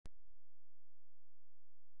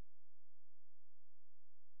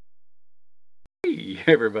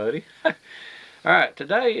you, everybody. All right,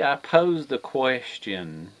 today I pose the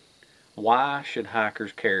question, why should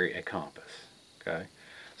hikers carry a compass? Okay,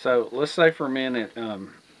 so let's say for a minute,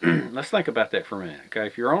 let's think about that for a minute. Okay,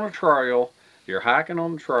 if you're on a trail, you're hiking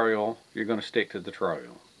on the trail, you're going to stick to the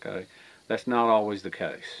trail. Okay, that's not always the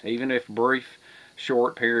case. Even if brief,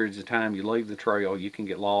 short periods of time you leave the trail, you can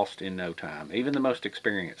get lost in no time. Even the most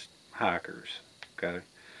experienced hikers. Okay,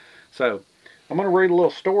 so I'm going to read a little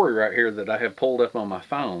story right here that I have pulled up on my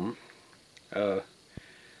phone. Uh,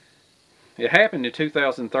 it happened in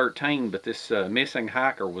 2013, but this missing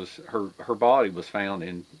hiker was her body was found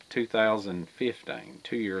in 2015,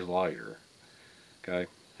 2 years later. Okay,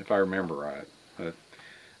 if I remember right.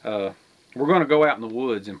 But, we're going to go out in the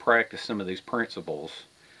woods and practice some of these principles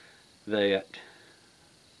that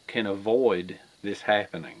can avoid this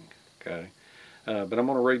happening. Okay. But I'm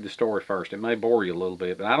going to read the story first. It may bore you a little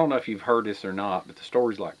bit, but I don't know if you've heard this or not, but the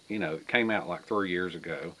story's like, it came out like 3 years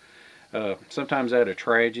ago. Sometimes out of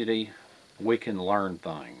tragedy, we can learn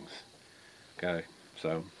things. Okay,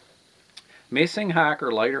 so missing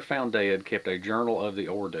hiker later found dead, kept a journal of the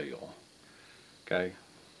ordeal. Okay,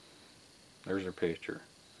 there's her picture.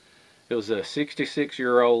 It was a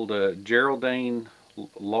 66-year-old Geraldine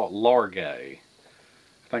Largay.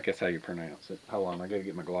 I think that's how you pronounce it. Hold on, I gotta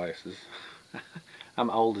get my glasses. I'm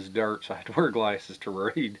old as dirt, so I have to wear glasses to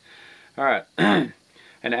read. All right.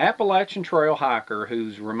 An Appalachian Trail hiker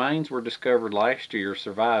whose remains were discovered last year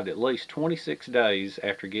survived at least 26 days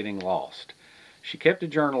after getting lost. She kept a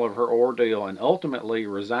journal of her ordeal and ultimately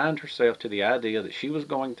resigned herself to the idea that she was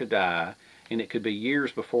going to die and it could be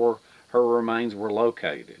years before her remains were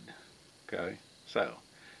located. Okay, so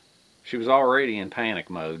she was already in panic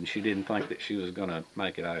mode and she didn't think that she was going to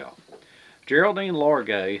make it out. Geraldine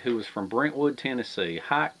Largay, who was from Brentwood, Tennessee,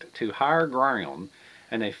 hiked to higher ground,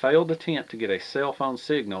 and a failed attempt to get a cell phone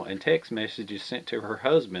signal and text messages sent to her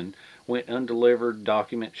husband went undelivered,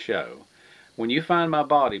 documents show. When you find my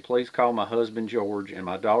body, please call my husband George and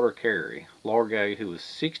my daughter Carrie. Largay, who was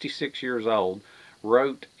 66 years old,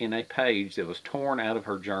 wrote in a page that was torn out of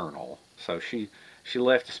her journal. So she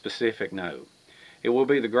left a specific note. It will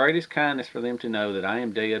be the greatest kindness for them to know that I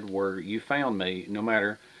am dead where you found me, no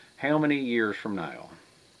matter how many years from now.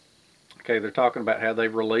 Okay, they're talking about how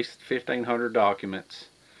they've released 1,500 documents.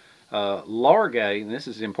 Largay, and this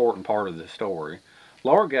is the important part of the story,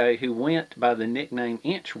 Largay, who went by the nickname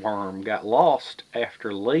Inchworm, got lost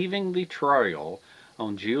after leaving the trail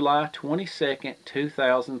on July 22nd,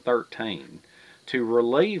 2013 to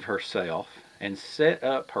relieve herself and set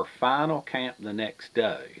up her final camp the next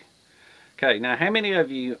day. Okay, now how many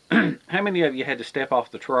of you had to step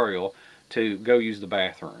off the trail to go use the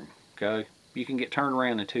bathroom? Okay, you can get turned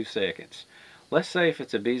around in 2 seconds. Let's say if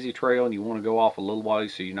it's a busy trail and you want to go off a little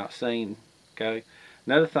ways so you're not seen. Okay,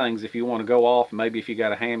 another thing is if you want to go off, maybe if you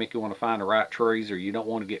got a hammock, you want to find the right trees, or you don't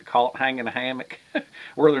want to get caught hanging a hammock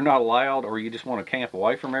where they're not allowed, or you just want to camp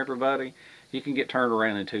away from everybody, you can get turned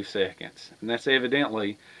around in 2 seconds. And that's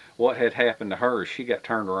evidently what had happened to her. She got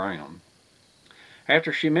turned around.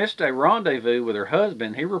 After she missed a rendezvous with her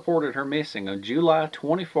husband, he reported her missing on July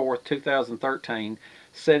 24th, 2013,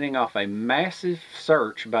 setting off a massive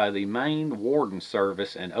search by the Maine Warden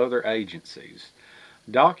Service and other agencies.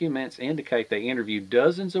 Documents indicate they interviewed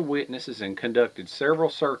dozens of witnesses and conducted several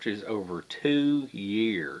searches over 2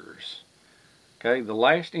 years. Okay, the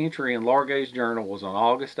last entry in Largay's journal was on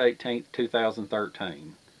August 18th,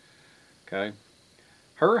 2013. Okay.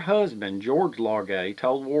 Her husband, George Largay,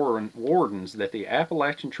 told wardens that the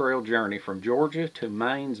Appalachian Trail journey from Georgia to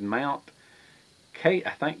Maine's Mount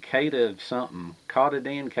Katahdin,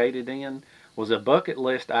 was a bucket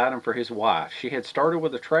list item for his wife. She had started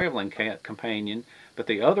with a traveling companion, but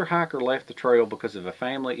the other hiker left the trail because of a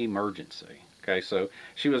family emergency. Okay, so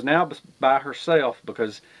she was now by herself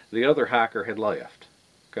because the other hiker had left.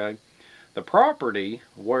 Okay, the property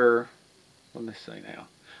where, let me see now.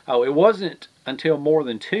 Oh, it wasn't until more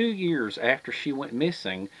than 2 years after she went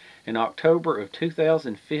missing in October of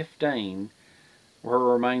 2015 where her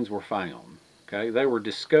remains were found. Okay, they were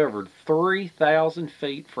discovered 3,000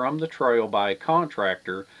 feet from the trail by a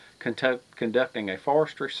contractor conducting a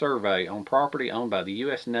forestry survey on property owned by the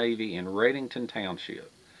U.S. Navy in Redington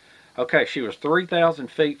Township. Okay, she was 3,000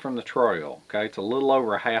 feet from the trail. Okay, it's a little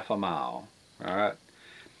over a half a mile. All right.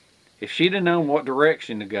 If she'd have known what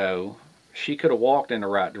direction to go, she could have walked in the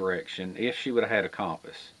right direction if she would have had a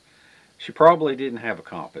compass. She probably didn't have a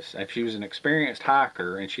compass. If she was an experienced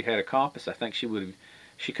hiker and she had a compass, I think she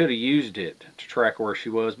could have used it to track where she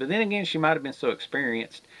was. But then again, she might have been so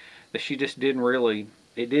experienced that she just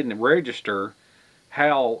it didn't register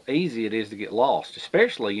how easy it is to get lost.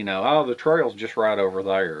 Especially, oh, the trail's just right over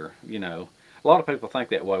there, A lot of people think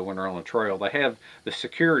that way when they're on a trail. They have the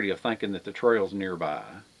security of thinking that the trail's nearby.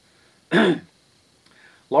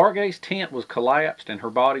 Largae's tent was collapsed and her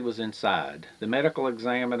body was inside. The medical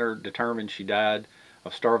examiner determined she died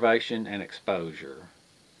of starvation and exposure.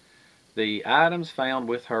 The items found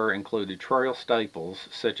with her included trail staples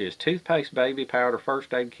such as toothpaste, baby powder,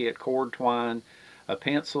 first aid kit, cord, twine, a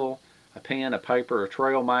pencil, a pen, a paper, a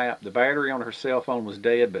trail map. The battery on her cell phone was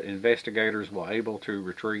dead, but investigators were able to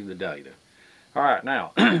retrieve the data. All right,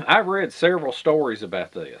 now, I've read several stories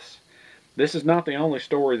about this. This is not the only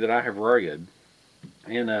story that I have read.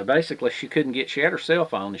 And basically, she had her cell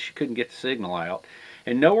phone and she couldn't get the signal out.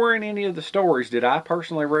 And nowhere in any of the stories did I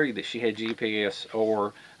personally read that she had GPS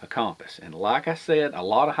or a compass. And like I said, a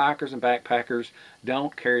lot of hikers and backpackers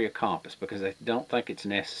don't carry a compass because they don't think it's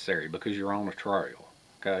necessary because you're on a trail.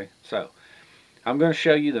 Okay, so I'm going to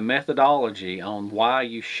show you the methodology on why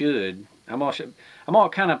you should. I'm going to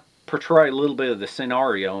kind of portray a little bit of the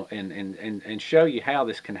scenario and show you how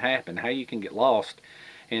this can happen, how you can get lost.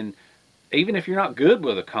 And even if you're not good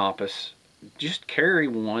with a compass, just carry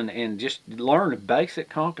one and just learn basic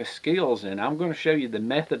compass skills. And I'm going to show you the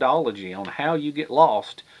methodology on how you get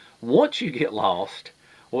lost. Once you get lost,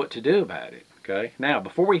 what to do about it. Okay. Now,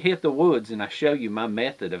 before we hit the woods and I show you my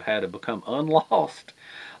method of how to become unlost,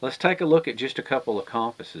 let's take a look at just a couple of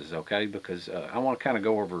compasses. Okay, because I want to kind of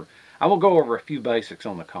go over. I will go over a few basics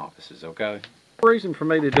on the compasses. Okay. Reason for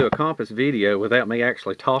me to do a compass video without me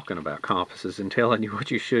actually talking about compasses and telling you what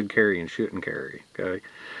you should carry and shouldn't carry. Okay,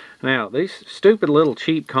 now these stupid little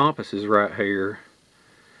cheap compasses right here,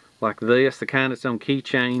 like this, the kind that's on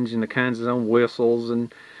keychains and the kinds that's on whistles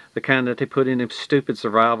and the kind that they put in them stupid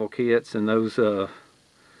survival kits and those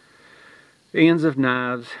ends of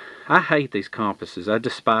knives. I hate these compasses. I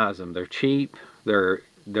despise them. They're cheap. They're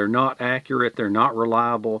not accurate. They're not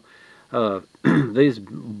reliable. These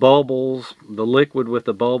bubbles, the liquid with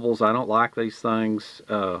the bubbles, I don't like these things.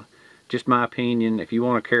 Just my opinion. If you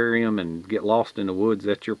want to carry them and get lost in the woods,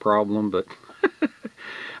 that's your problem. But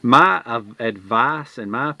my advice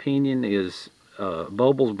and my opinion is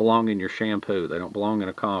bubbles belong in your shampoo. They don't belong in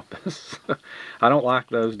a compass. I don't like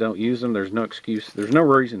those. Don't use them. There's no excuse. There's no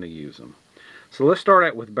reason to use them. So let's start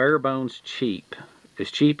out with bare bones cheap.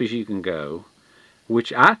 As cheap as you can go,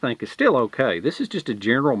 which I think is still okay. This is just a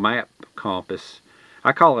general map compass.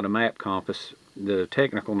 I call it a map compass. The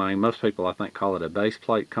technical name, most people I think call it a base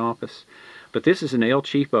plate compass. But this is an El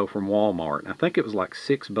Cheapo from Walmart. I think it was like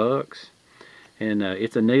 $6. And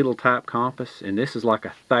it's a needle type compass. And this is like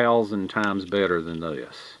 1,000 times better than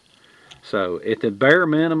this. So at the bare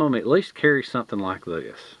minimum, at least carry something like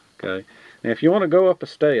this. Okay. Now if you want to go up a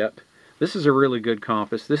step, this is a really good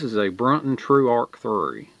compass. This is a Brunton True Arc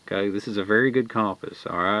 3. Okay, this is a very good compass.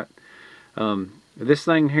 All right, this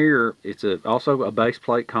thing here, it's also a base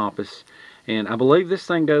plate compass, and I believe this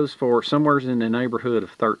thing goes for somewhere in the neighborhood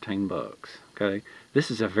of $13. Okay,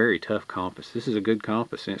 this is a very tough compass. This is a good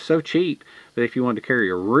compass, and it's so cheap that if you want to carry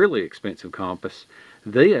a really expensive compass,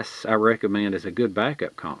 this I recommend as a good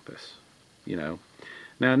backup compass. You know,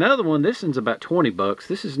 now another one. This one's about $20.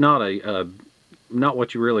 This is not not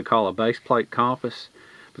what you really call a base plate compass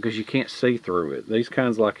because you can't see through it. These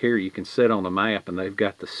kinds like here you can set on a map and they've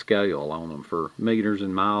got the scale on them for meters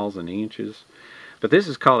and miles and inches. But this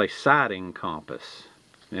is called a sighting compass,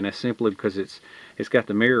 and that's simply because it's got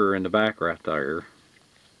the mirror in the back right there.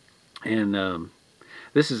 And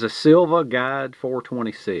this is a Silva Guide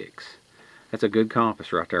 426. That's a good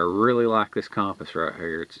compass right there. I really like this compass right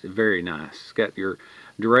here. It's very nice. It's got your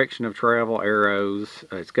direction of travel arrows.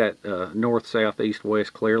 It's got north, south, east,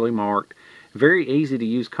 west clearly marked. Very easy to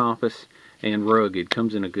use compass and rugged.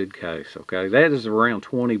 Comes in a good case. Okay, that is around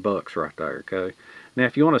 $20 right there. Okay, now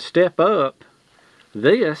if you want to step up,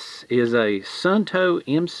 this is a Suunto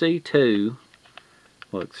MC2.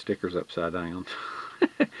 Look, sticker's upside down.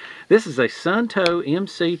 This is a Suunto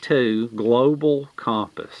MC2 global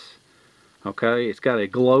compass. Okay, it's got a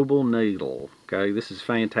global needle. Okay, this is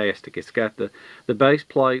fantastic. It's got the base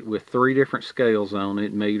plate with 3 different scales on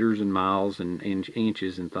it, meters and miles and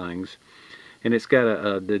inches and things. And it's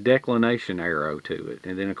got the declination arrow to it.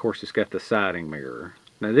 And then of course it's got the sighting mirror.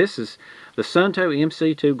 Now this is the Suunto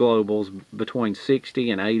MC2 Global's between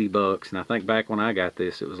 $60 and $80, and I think back when I got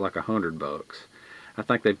this it was like $100. I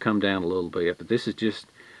think they've come down a little bit, but this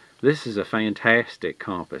is a fantastic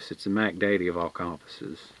compass. It's the Mac Daddy of all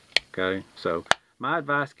compasses. Okay, so my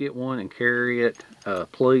advice: get one and carry it.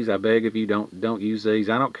 Please, I beg of you, don't use these.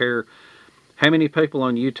 I don't care how many people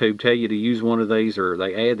on YouTube tell you to use one of these, or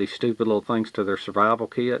they add these stupid little things to their survival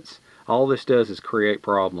kits. All this does is create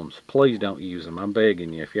problems. Please don't use them. I'm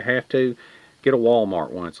begging you. If you have to, get a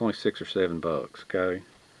Walmart one. It's only $6 or $7. Okay.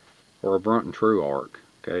 or a Brunton True Arc.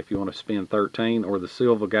 Okay, if you want to spend 13, or the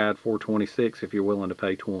Silva Guide 426 if you're willing to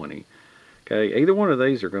pay 20. Okay, either one of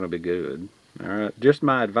these are going to be good. All right, just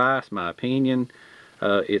my advice, my opinion.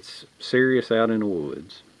 It's serious out in the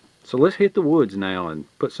woods. So let's hit the woods now and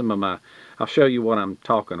put some of my, I'll show you what I'm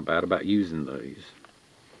talking about using these.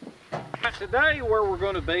 Today where we're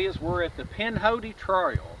going to be is we're at the Pinhoti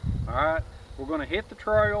Trail. All right, we're going to hit the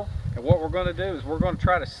trail, and what we're going to do is we're going to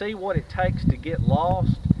try to see what it takes to get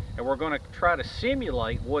lost, and we're going to try to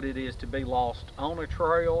simulate what it is to be lost on a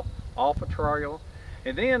trail, off a trail,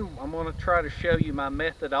 and then I'm going to try to show you my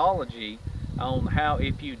methodology on how,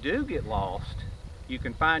 if you do get lost, you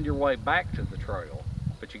can find your way back to the trail.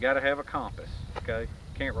 But you got to have a compass, okay?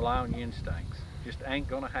 You can't rely on your instincts. Just ain't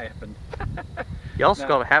gonna happen. You also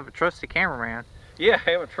got to have a trusty cameraman. Yeah,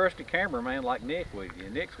 have a trusty cameraman like Nick with you.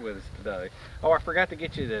 Nick's with us today. Oh, I forgot to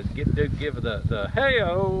get you to give the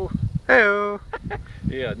hey-o. Hey-o.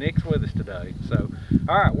 Yeah, Nick's with us today. So,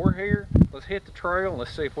 all right, we're here. Let's hit the trail and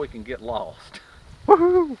let's see if we can get lost.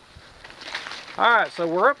 Woohoo! All right, so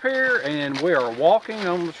we're up here and we are walking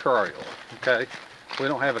on the trail, okay? We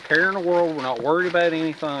don't have a care in the world. We're not worried about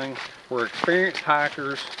anything. We're experienced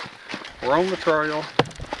hikers. We're on the trail.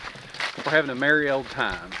 We're having a merry old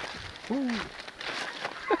time.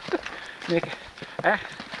 Nick,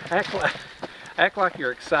 act like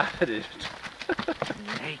you're excited.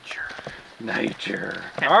 Nature.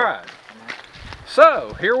 All right.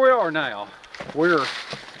 So here we are now. We're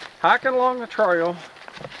hiking along the trail,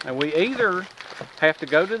 and we either have to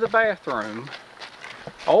go to the bathroom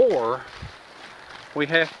or we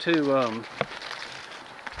have to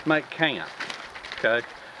make camp. Okay.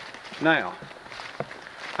 Now,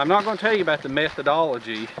 I'm not going to tell you about the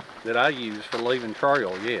methodology that I use for leaving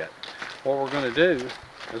trail yet. What we're going to do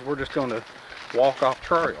is we're just going to walk off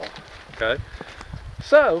trail. Okay.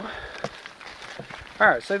 So, all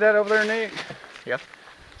right, see that over there, Nick? Yep.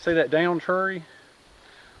 See that down tree?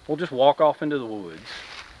 We'll just walk off into the woods.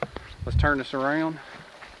 Let's turn this around.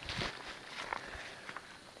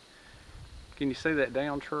 Can you see that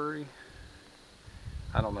down tree?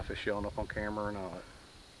 I don't know if it's showing up on camera or not.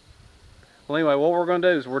 Well, anyway, what we're going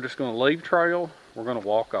to do is we're just going to leave trail. We're going to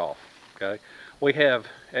walk off. Okay. We have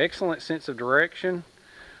excellent sense of direction.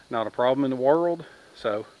 Not a problem in the world.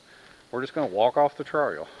 So we're just going to walk off the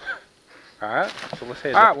trail. All right. So let's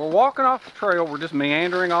head. All right. We're walking off the trail. We're just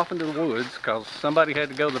meandering off into the woods because somebody had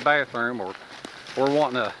to go to the bathroom, or we're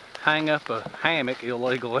wanting to hang up a hammock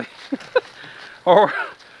illegally, or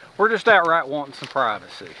we're just outright wanting some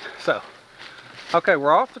privacy. So, okay,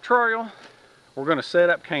 we're off the trail. We're going to set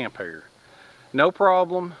up camp here. No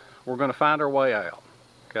problem. We're going to find our way out,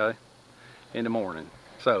 okay, in the morning.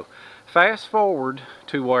 So fast forward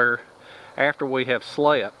to where after we have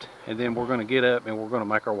slept, and then we're going to get up and we're going to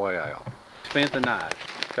make our way out. Spent the night,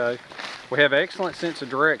 okay. We have excellent sense of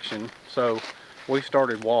direction, so we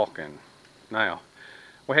started walking. Now,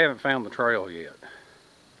 we haven't found the trail yet,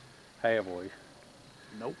 have we?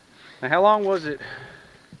 Nope. Now, how long was it?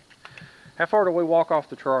 How far did we walk off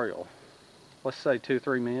the trail? Let's say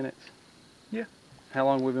 2-3 minutes. Yeah. How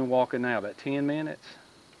long have we been walking now? About 10 minutes?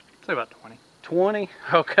 Say about 20. 20?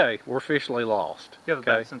 Okay, we're officially lost. You have a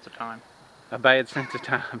bad sense of time. A bad sense of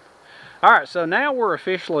time. All right, so now we're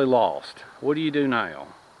officially lost. What do you do now?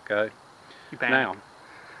 Okay. You panic. Now,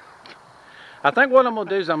 I think what I'm going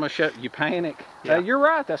to do is I'm going to show you panic. Yeah. You're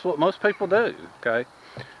right. That's what most people do. Okay.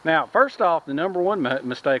 Now, first off, the number one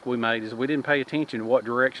mistake we made is we didn't pay attention to what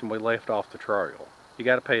direction we left off the trail. You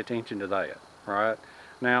got to pay attention to that, right?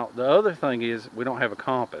 Now, the other thing is we don't have a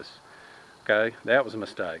compass. Okay, that was a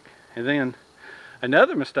mistake. And then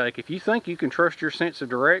another mistake, if you think you can trust your sense of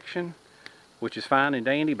direction, which is fine and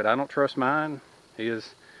dandy, but I don't trust mine,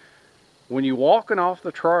 is when you're walking off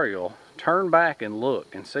the trail, turn back and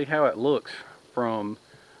look and see how it looks from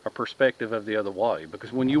a perspective of the other way.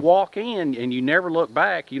 Because when you walk in and you never look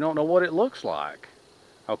back, you don't know what it looks like.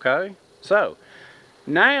 Okay? So,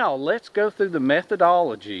 now let's go through the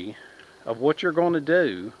methodology of what you're going to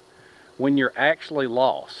do when you're actually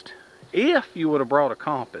lost. If you would have brought a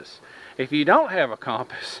compass. If you don't have a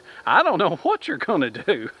compass, I don't know what you're going to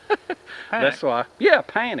do. That's why, yeah,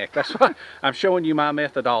 panic. That's why I'm showing you my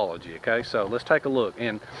methodology, okay? So let's take a look.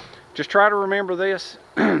 And just try to remember this.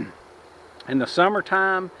 In the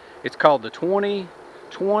summertime, it's called the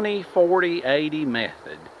 20-20-40-80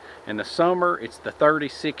 method. In the summer, it's the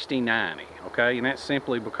 30-60-90, okay? And that's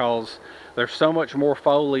simply because there's so much more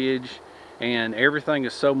foliage and everything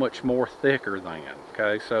is so much more thicker then,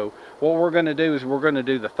 okay? So what we're going to do is we're going to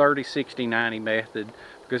do the 30-60-90 method,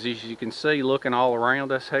 because as you can see, looking all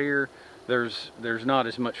around us here, there's not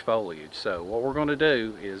as much foliage. So what we're going to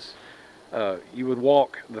do is you would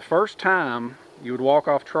walk, the first time you would walk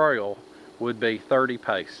off trail would be 30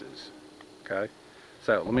 paces, okay?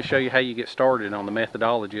 So let me show you how you get started on the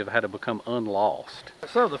methodology of how to become unlost.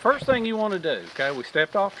 So the first thing you want to do, okay, we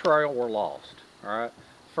stepped off trail, we're lost, all right?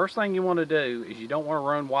 First thing you want to do is you don't want to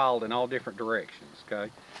run wild in all different directions,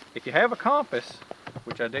 okay? If you have a compass,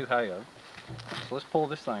 which I do have, so let's pull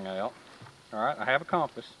this thing out, all right? I have a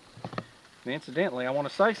compass. And incidentally, I want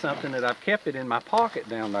to say something that I've kept it in my pocket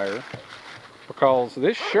down there because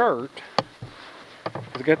this shirt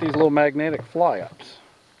has got these little magnetic flaps.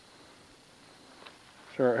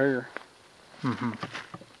 See right here. Mm-hmm.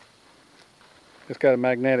 It's got a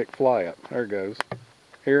magnetic flap. There it goes.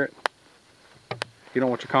 Hear it? You don't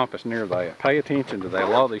want your compass near that. Pay attention to that. A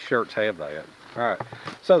lot of these shirts have that. Alright.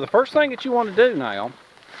 So the first thing that you want to do now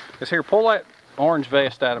is here, pull that orange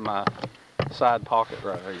vest out of my side pocket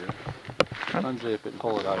right here. Unzip it and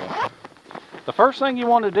pull it out. The first thing you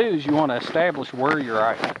want to do is you want to establish where you're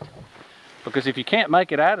at. Because if you can't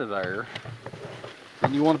make it out of there,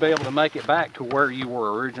 then you want to be able to make it back to where you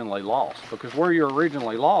were originally lost. Because where you're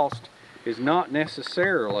originally lost is not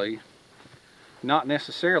necessarily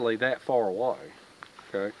that far away.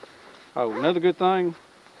 Okay. Oh, another good thing,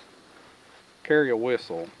 carry a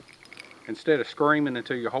whistle. Instead of screaming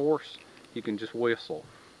into your horse, you can just whistle.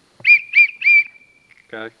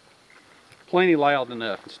 Okay. Plenty loud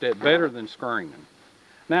enough, instead better than screaming.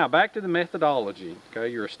 Now back to the methodology. Okay,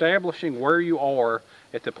 you're establishing where you are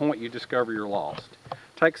at the point you discover you're lost.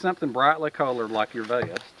 Take something brightly colored like your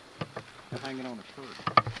vest and hang it on a tree.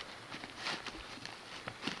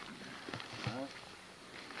 Right.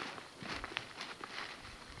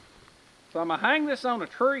 So I'm going to hang this on a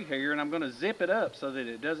tree here and I'm going to zip it up so that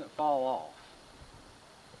it doesn't fall off.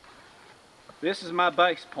 This is my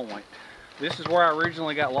base point. This is where I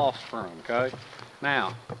originally got lost from, okay?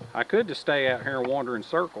 Now, I could just stay out here and wander in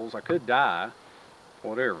circles. I could die,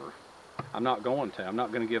 whatever. I'm not going to. I'm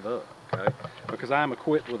not going to give up, okay? Because I am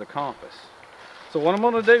equipped with a compass. So what I'm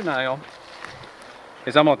going to do now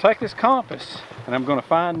is I'm going to take this compass and I'm going to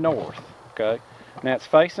find north, okay? Now it's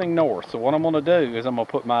facing north. So what I'm going to do is I'm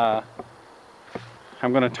going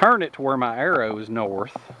to turn it to where my arrow is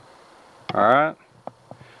north. All right?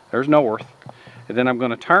 There's north. And then I'm going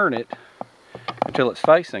to turn it until it's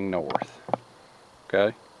facing north.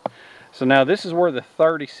 Okay, so now this is where the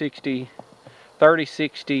 30, 60,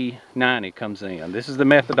 90 comes in. This is the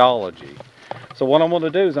methodology. So what I'm going to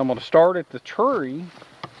do is I'm going to start at the tree.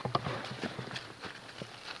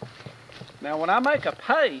 Now when I make a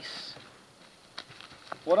pace,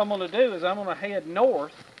 what I'm going to do is I'm going to head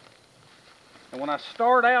north. And when I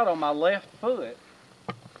start out on my left foot,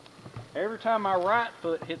 every time my right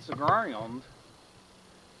foot hits the ground,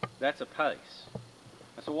 that's a pace.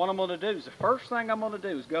 And so what I'm going to do is the first thing I'm going to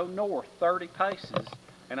do is go north 30 paces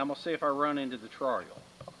and I'm going to see if I run into the trail.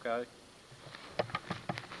 Okay?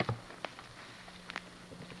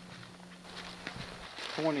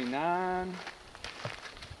 $29,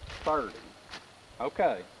 $30.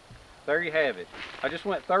 Okay, there you have it. I just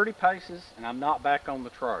went 30 paces and I'm not back on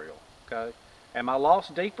the trail. Okay? Am I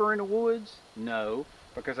lost deeper in the woods? No,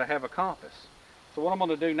 because I have a compass. So what I'm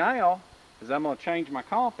going to do now is I'm going to change my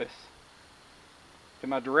compass to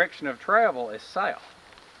my direction of travel is south.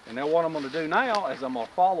 And then what I'm going to do now is I'm going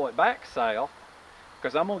to follow it back south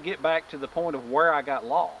because I'm going to get back to the point of where I got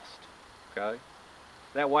lost. Okay?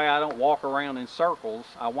 That way I don't walk around in circles.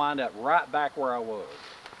 I wind up right back where I was.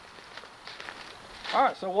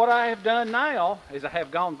 Alright, so what I have done now is I have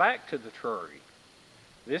gone back to the tree.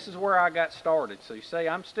 This is where I got started. So you see,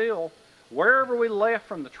 I'm still, wherever we left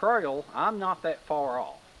from the trail, I'm not that far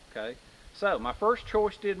off. Okay? So my first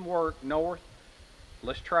choice didn't work, north.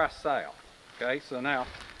 Let's try south. Okay, so now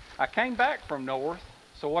I came back from north.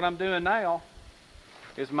 So what I'm doing now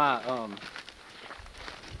is my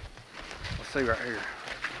let's see right here.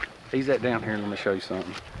 Ease that down here and let me show you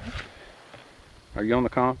something. Are you on the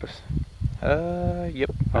compass? Yep.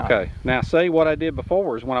 Okay. Now see, what I did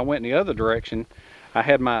before is when I went in the other direction, I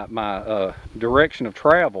had my direction of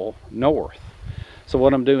travel north. So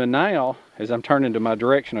what I'm doing now is I'm turning to my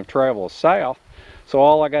direction of travel south. So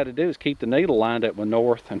all I got to do is keep the needle lined up with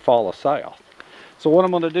north and follow south. So what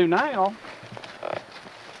I'm going to do now,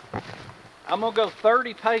 I'm going to go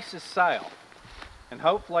 30 paces south. And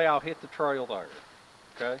hopefully I'll hit the trail there.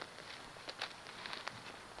 Okay?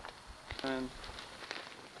 And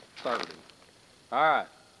 30. Alright.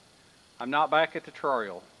 I'm not back at the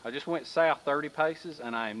trail. I just went south 30 paces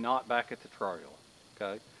and I am not back at the trail.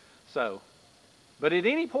 Okay? So, but at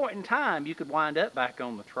any point in time you could wind up back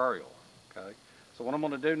on the trail. Okay? So what I'm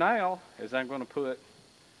going to do now is I'm going to put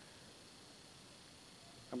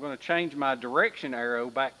I'm going to change my direction arrow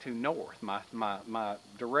back to north, my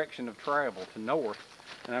direction of travel to north,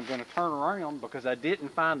 and I'm going to turn around because I didn't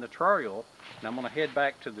find the trail, and I'm going to head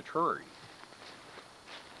back to the tree.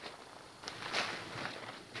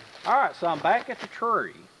 Alright, so I'm back at the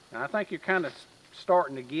tree, and I think you're kind of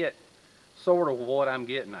starting to get sort of what I'm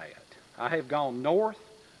getting at. I have gone north,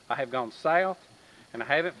 I have gone south, and I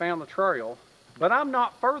haven't found the trail, but I'm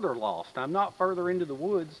not further lost. I'm not further into the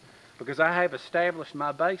woods because I have established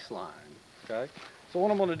my baseline. Okay, so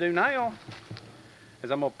what I'm going to do now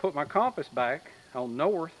is I'm going to put my compass back on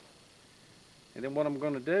north, and then what I'm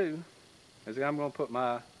going to do is I'm going to put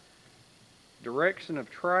my direction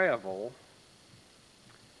of travel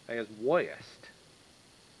as west.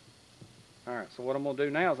 Alright, so what I'm going to do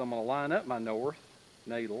now is I'm going to line up my north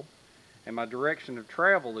needle, and my direction of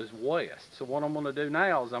travel is west. So what I'm going to do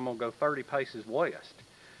now is I'm going to go 30 paces west.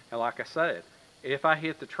 And like I said, if I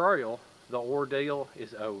hit the trail, the ordeal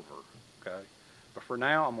is over. Okay, but for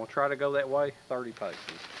now, I'm going to try to go that way 30 paces.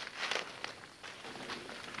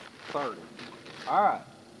 30. Alright,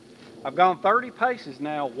 I've gone 30 paces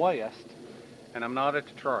now west, and I'm not at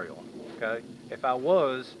the trail. Okay, if I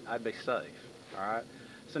was, I'd be safe. Alright,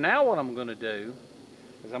 so now what I'm going to do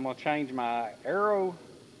is I'm going to change my arrow,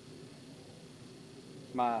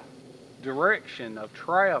 my direction of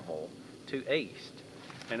travel to east,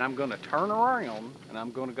 and I'm going to turn around and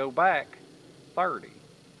I'm going to go back 30.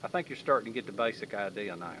 I think you're starting to get the basic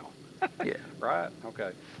idea now. Yeah. Right?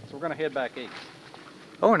 Okay, so we're going to head back east.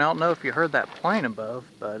 Oh, and I don't know if you heard that plane above,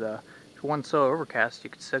 but if it wasn't so overcast,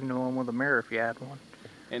 you could signal them with a mirror if you had one.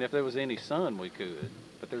 And if there was any sun, we could,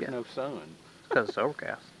 but there's no sun. Because it's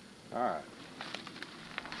overcast. Alright.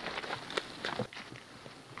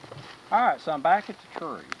 Alright, so I'm back at the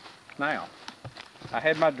tree. Now, I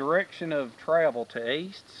had my direction of travel to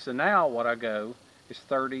east, so now what I go is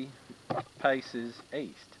 30 paces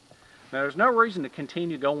east. Now there's no reason to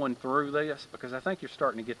continue going through this because I think you're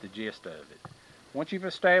starting to get the gist of it. Once you've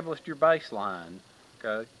established your baseline,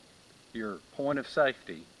 okay, your point of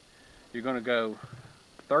safety, you're going to go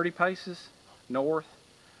 30 paces north,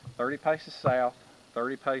 30 paces south,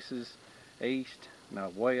 30 paces east,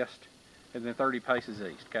 no, west, and then 30 paces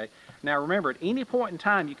east, okay? Now remember, at any point in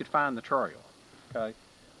time, you could find the trail, okay?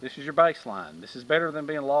 This is your baseline. This is better than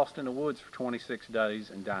being lost in the woods for 26 days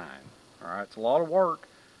and dying, all right? It's a lot of work,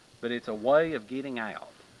 but it's a way of getting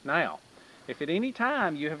out. Now, if at any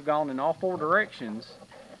time you have gone in all four directions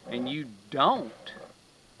and you don't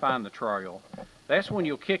find the trail, that's when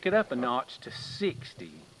you'll kick it up a notch to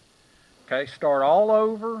 60. Okay, start all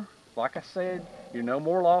over. Like I said, you're no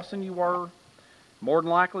more lost than you were. More than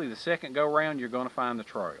likely, the second go round, you're going to find the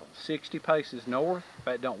trail. 60 paces north. If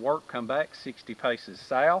that don't work, come back 60 paces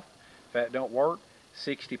south. If that don't work,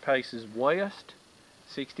 60 paces west,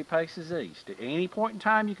 60 paces east. At any point in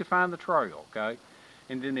time, you can find the trail, okay?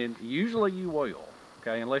 And then usually you will,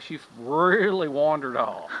 okay, unless you've really wandered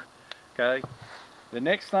off, okay? The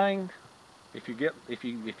next thing, if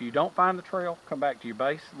you don't find the trail, come back to your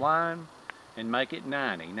baseline and make it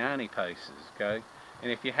 90 paces, okay?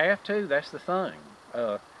 And if you have to, that's the thing.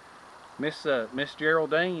 Miss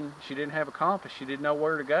Geraldine, she didn't have a compass. She didn't know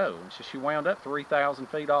where to go, and so she wound up 3,000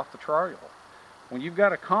 feet off the trail. When you've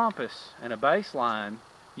got a compass and a baseline,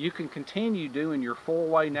 you can continue doing your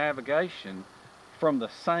four-way navigation from the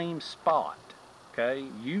same spot, okay?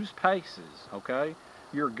 Use paces, okay?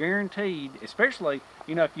 You're guaranteed, especially,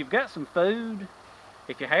 you know, if you've got some food,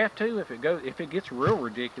 if you have to, if it gets real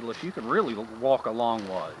ridiculous, you can really walk a long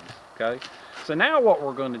ways, okay? So now what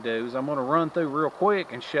we're going to do is I'm going to run through real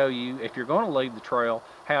quick and show you, if you're going to leave the trail,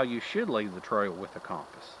 how you should leave the trail with a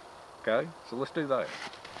compass, okay? So let's do that.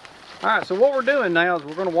 All right, so what we're doing now is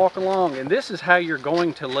we're going to walk along, and this is how you're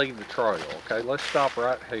going to leave the trail, okay? Let's stop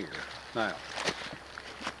right here. Now,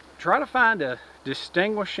 try to find a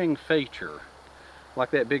distinguishing feature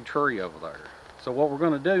like that big tree over there. So what we're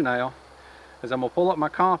going to do now is I'm going to pull up my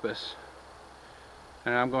compass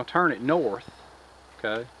and I'm going to turn it north,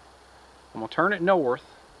 okay? I'm going to turn it north.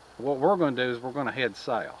 What we're going to do is we're going to head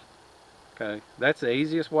south, okay? That's the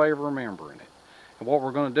easiest way of remembering it. And what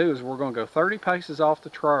we're going to do is we're going to go 30 paces off the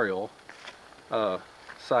trail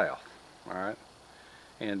south, all right?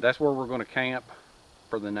 And that's where we're going to camp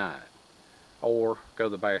for the night or go to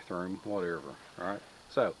the bathroom, whatever, all right?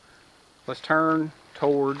 So let's turn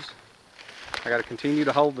towards, I got to continue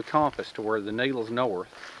to hold the compass to where the needle's north.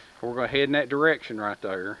 And we're going to head in that direction right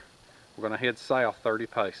there. We're going to head south 30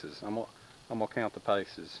 paces. I'm going to count the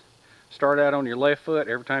paces. Start out on your left foot.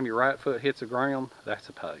 Every time your right foot hits the ground, that's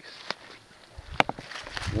a pace.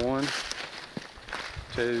 1,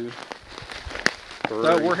 2, 3.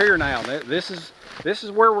 So we're here now. This is this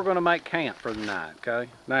is where we're going to make camp for the night, okay?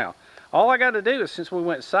 Now, all I got to do is, since we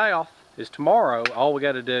went south, is tomorrow, all we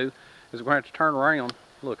got to do is we're going to have to turn around.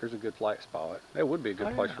 Look, there's a good flat spot. That would be a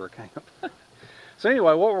good place for a camp. So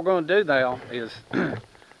anyway, what we're going to do now is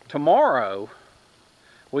tomorrow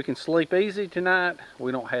we can sleep easy tonight.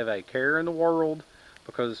 We don't have a care in the world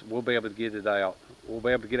because we'll be able to get it out. We'll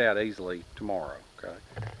be able to get out easily tomorrow, okay?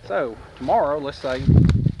 So tomorrow, let's say,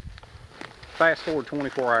 fast forward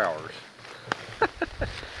 24 hours.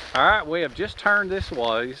 All right, we have just turned this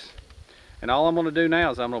ways, and all I'm going to do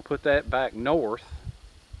now is I'm going to put that back north.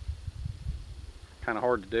 Kind of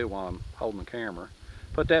hard to do while I'm holding the camera.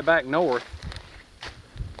 Put that back north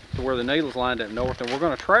to where the needle's lined up north, and we're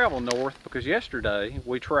going to travel north because yesterday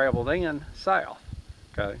we traveled in south,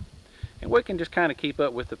 okay? And we can just kind of keep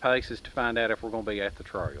up with the paces to find out if we're going to be at the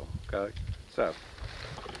trail, okay? So,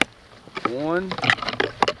 1,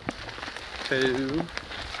 2,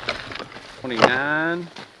 29,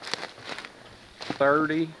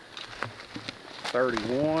 30,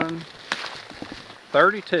 31,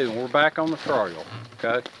 32, and we're back on the trail,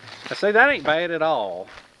 okay? Now see, that ain't bad at all,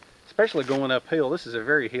 especially going uphill. This is a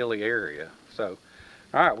very hilly area. So,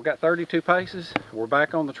 all right, we got 32 paces. We're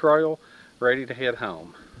back on the trail, ready to head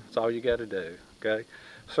home. That's all you got to do, okay?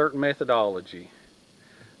 Certain methodology,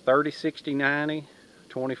 30, 60, 90,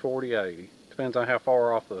 20, 40, 80. Depends on how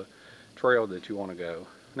far off the trail that you want to go.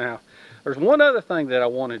 Now, there's one other thing that I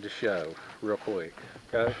wanted to show real quick,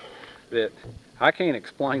 okay? That I can't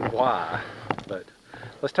explain why, but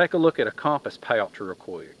let's take a look at a compass pouch real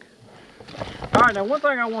quick. All right, now one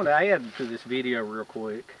thing I want to add to this video real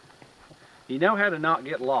quick. You know how to not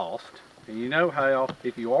get lost, and you know how,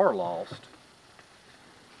 if you are lost,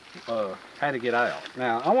 how to get out.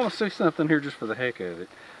 Now, I want to see something here just for the heck of it.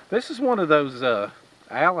 This is one of those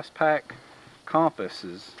Alice Pack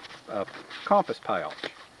compasses, compass pouch.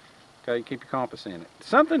 Okay, you keep your compass in it.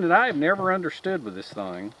 Something that I have never understood with this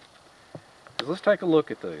thing is, let's take a look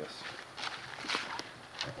at this.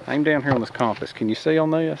 Aim down here on this compass. Can you see on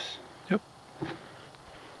this? Yep.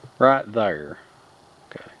 Right there.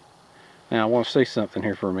 Okay. Now I want to see something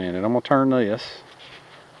here for a minute. I'm going to turn this.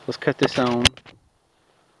 Let's cut this on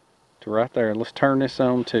to right there. Let's turn this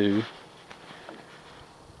on to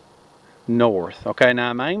north. Okay, now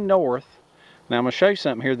I'm aimed north. Now I'm going to show you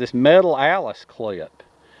something here. This metal Alice clip.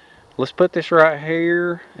 Let's put this right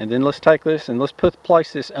here, and then let's take this and let's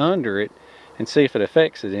place this under it and see if it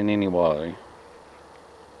affects it in any way.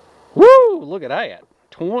 Woo! Look at that.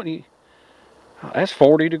 20. Oh, that's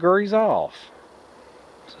 40 degrees off.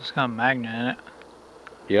 So it's got a magnet in it.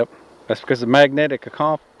 Yep. That's because the magnetic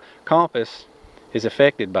compass is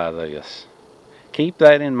affected by this. Keep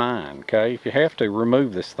that in mind, okay? If you have to,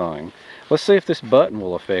 remove this thing. Let's see if this button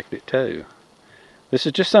will affect it too. This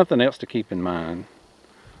is just something else to keep in mind.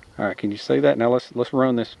 All right, can you see that? Now let's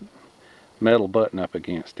run this metal button up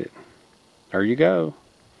against it. There you go.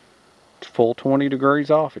 It's full 20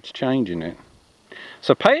 degrees off. It's changing it.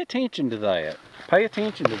 So pay attention to that. Pay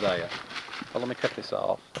attention to that. Oh, let me cut this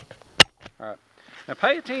off. All right. Now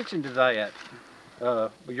pay attention to that.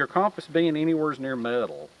 Your compass being anywhere near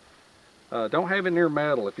metal. Don't have it near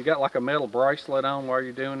metal. If you got like a metal bracelet on while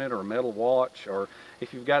you're doing it, or a metal watch, or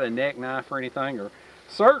if you've got a neck knife or anything, or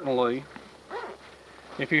certainly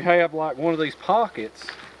if you have like one of these pockets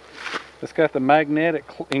that's got the magnetic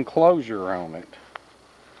enclosure on it.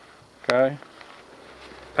 Okay?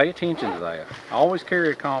 Pay attention to that. Always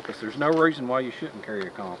carry a compass. There's no reason why you shouldn't carry a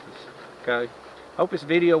compass. Okay? Hope this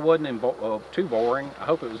video wasn't too boring. I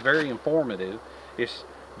hope it was very informative. It's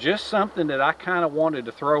just something that I kind of wanted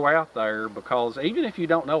to throw out there, because even if you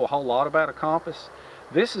don't know a whole lot about a compass,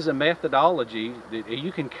 this is a methodology that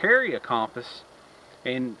you can carry a compass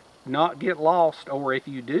and not get lost, or if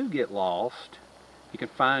you do get lost, you can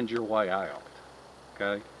find your way out.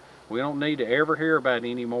 Okay? We don't need to ever hear about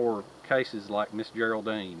any more cases like Miss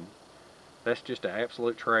Geraldine. That's just an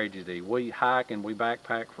absolute tragedy. We hike and we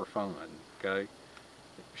backpack for fun. Okay? It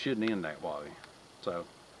shouldn't end that way. So,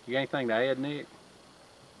 you got anything to add, Nick?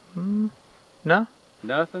 No.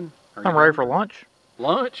 Nothing? I'm ready for lunch.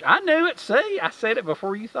 Lunch? I knew it. See, I said it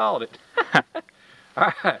before you thought it.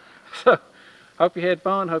 All right. So, hope you had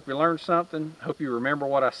fun. Hope you learned something. Hope you remember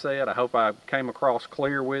what I said. I hope I came across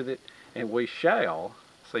clear with it. And we shall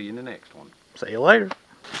see you in the next one. See you later.